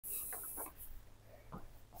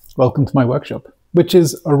Welcome to my workshop, which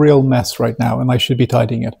is a real mess right now and I should be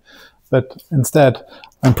tidying it. But instead,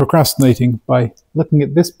 I'm procrastinating by looking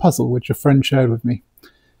at this puzzle which a friend shared with me.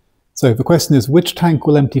 So the question is, which tank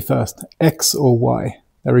will empty first, X or Y?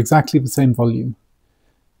 They're exactly the same volume.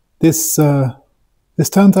 This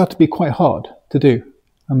turns out to be quite hard to do,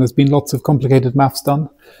 and there's been lots of complicated maths done.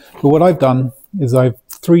 But what I've done is I've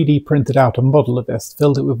 3D printed out a model of this,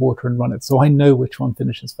 filled it with water and run it, so I know which one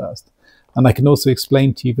finishes first. And I can also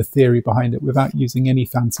explain to you the theory behind it without using any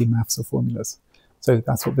fancy maths or formulas. So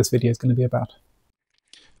that's what this video is going to be about.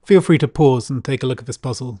 Feel free to pause and take a look at this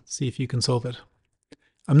puzzle, see if you can solve it.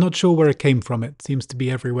 I'm not sure where it came from, it seems to be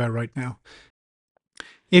everywhere right now.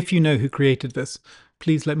 If you know who created this,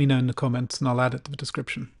 please let me know in the comments and I'll add it to the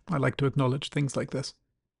description. I like to acknowledge things like this.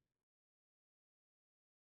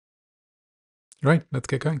 Right, let's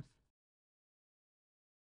get going.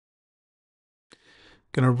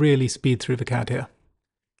 Going to really speed through the CAD here.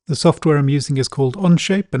 The software I'm using is called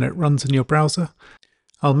Onshape and it runs in your browser.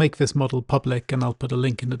 I'll make this model public and I'll put a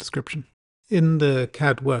link in the description. In the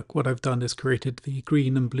CAD work, what I've done is created the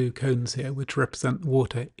green and blue cones here, which represent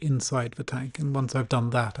water inside the tank. And once I've done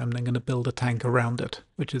that, I'm then going to build a tank around it,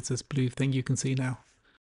 which is this blue thing you can see now.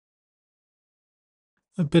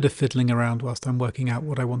 A bit of fiddling around whilst I'm working out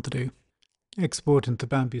what I want to do. Export into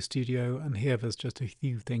Bamboo Studio, and here there's just a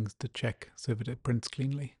few things to check so that it prints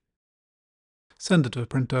cleanly. Send it to a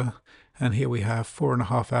printer, and here we have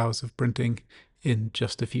 4.5 hours of printing in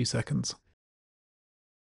just a few seconds.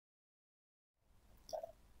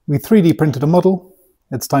 We 3D printed a model.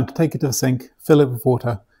 It's time to take it to the sink, fill it with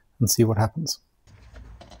water, and see what happens.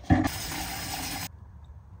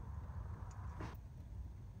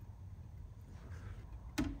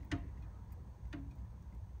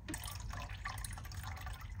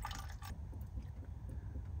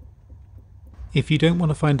 If you don't want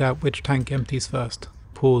to find out which tank empties first,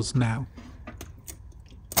 pause now.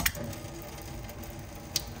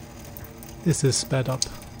 This is sped up,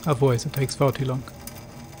 otherwise it takes far too long.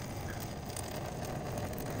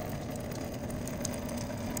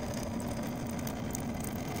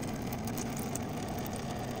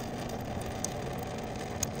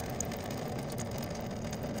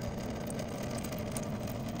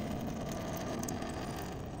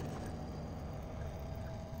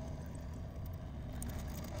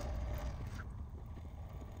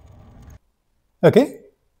 Okay,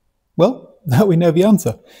 well, now we know the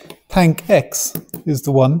answer. Tank X is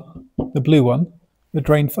the one, the blue one, that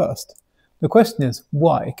drained first. The question is,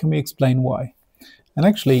 why? Can we explain why? And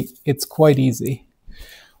actually, it's quite easy.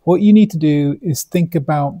 What you need to do is think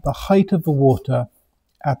about the height of the water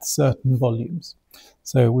at certain volumes.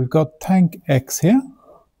 So we've got tank X here,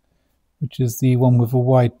 which is the one with a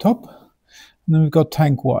wide top. And then we've got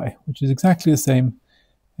tank Y, which is exactly the same,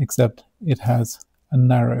 except it has a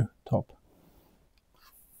narrow top.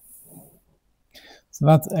 So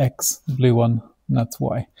that's X, the blue one, and that's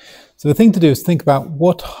Y. So the thing to do is think about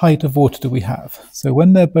what height of water do we have. So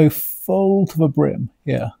when they're both full to the brim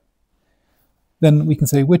here, then we can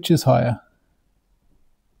say which is higher.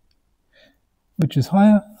 Which is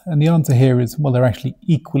higher? And the answer here is, well, they're actually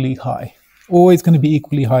equally high. Always going to be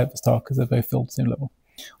equally high at the start because they're both filled to the same level.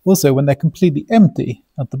 Also, when they're completely empty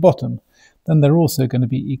at the bottom, then they're also going to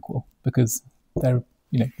be equal because they're,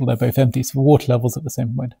 they're both empty, so the water level's at the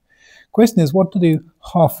same point. Question is what to do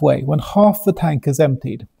halfway. When half the tank is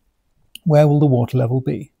emptied, where will the water level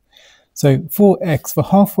be? So for X, the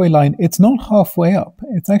halfway line, it's not halfway up,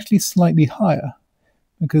 it's actually slightly higher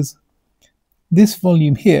because this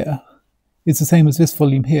volume here is the same as this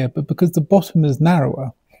volume here, but because the bottom is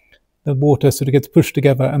narrower, the water sort of gets pushed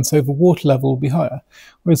together and so the water level will be higher.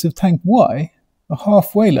 Whereas with tank Y, the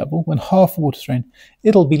halfway level, when half the water is drained,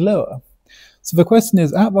 it'll be lower. So the question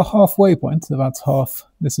is, at the halfway point, so that's half,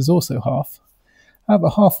 this is also half, at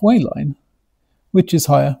the halfway line, which is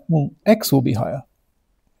higher? Well, X will be higher.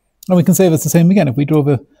 And we can say that's the same again. If we draw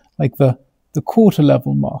the quarter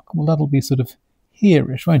level mark, well, that'll be sort of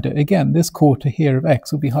here-ish, won't it? Again, this quarter here of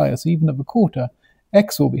X will be higher. So even at the quarter,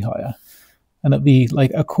 X will be higher. And at the,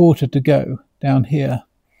 a quarter to go down here,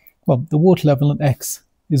 well, the water level at X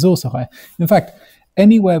is also higher. In fact,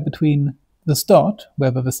 anywhere between the start,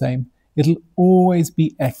 where they're the same, it'll always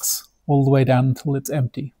be X all the way down until it's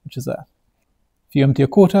empty, which is there. If you empty a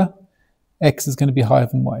quarter, X is going to be higher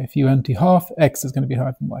than Y. If you empty half, X is going to be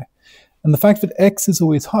higher than Y. And the fact that X is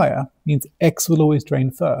always higher means X will always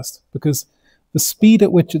drain first, because the speed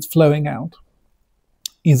at which it's flowing out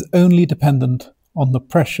is only dependent on the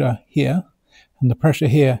pressure here, and the pressure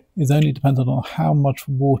here is only dependent on how much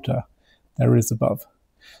water there is above.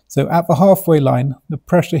 So at the halfway line, the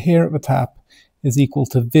pressure here at the tap is equal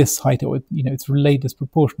to this height, or its rate is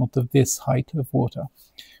proportional to this height of water.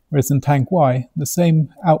 Whereas in tank Y, the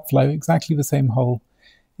same outflow, exactly the same hole,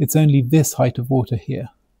 it's only this height of water here.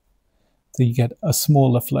 So you get a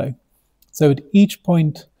smaller flow. So at each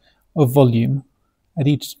point of volume, at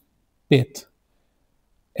each bit,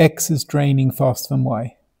 X is draining faster than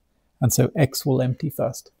Y. And so X will empty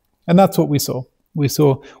first. And that's what we saw. We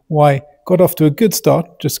saw Y got off to a good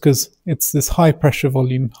start just because it's this high pressure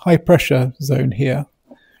volume, high pressure zone here.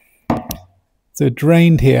 So it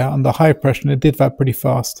drained here under high pressure, and it did that pretty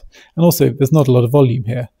fast. And also, there's not a lot of volume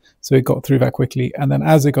here, so it got through that quickly. And then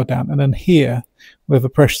as it got down, and then here, where the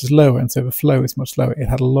pressure is lower, and so the flow is much lower, it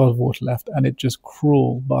had a lot of water left, and it just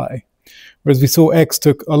crawled by. Whereas we saw X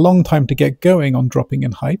took a long time to get going on dropping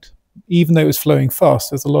in height. Even though it was flowing fast,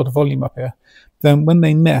 there's a lot of volume up here. Then when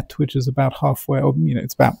they met, which is about halfway, or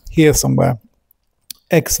it's about here somewhere,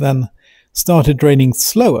 X then started draining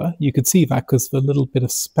slower. You could see that because the little bit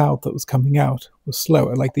of spout that was coming out was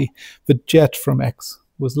slower, like the jet from X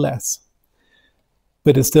was less.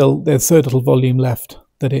 But it's still, there's so little volume left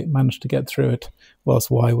that it managed to get through it, whilst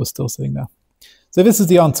Y was still sitting there. So this is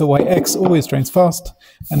the answer why X always drains fast,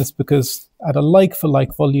 and it's because at a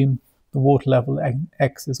like-for-like volume, the water level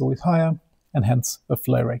X is always higher, and hence the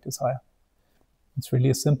flow rate is higher. It's really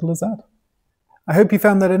as simple as that. I hope you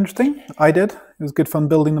found that interesting. I did. It was good fun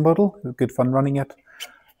building the model. It was good fun running it.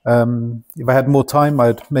 If I had more time,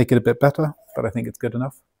 I'd make it a bit better, but I think it's good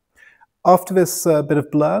enough. After this bit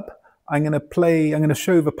of blurb, I'm going to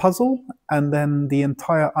show the puzzle and then the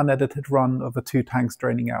entire unedited run of the 2 tanks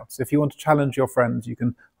draining out. So if you want to challenge your friends, you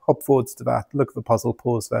can hop forwards to that, look at the puzzle,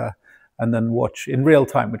 pause there, and then watch in real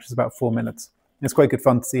time, which is about 4 minutes. It's quite good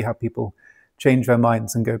fun to see how people change their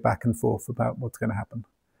minds and go back and forth about what's going to happen.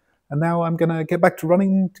 And now I'm going to get back to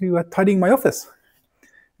running to tidying my office.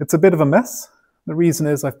 It's a bit of a mess. The reason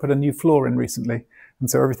is I've put a new floor in recently, and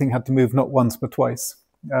so everything had to move not once but twice.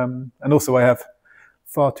 And also I have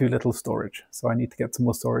far too little storage, so I need to get some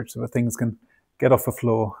more storage so that things can get off the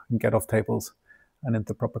floor and get off tables and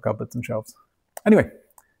into proper cupboards and shelves. Anyway,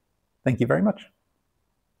 thank you very much.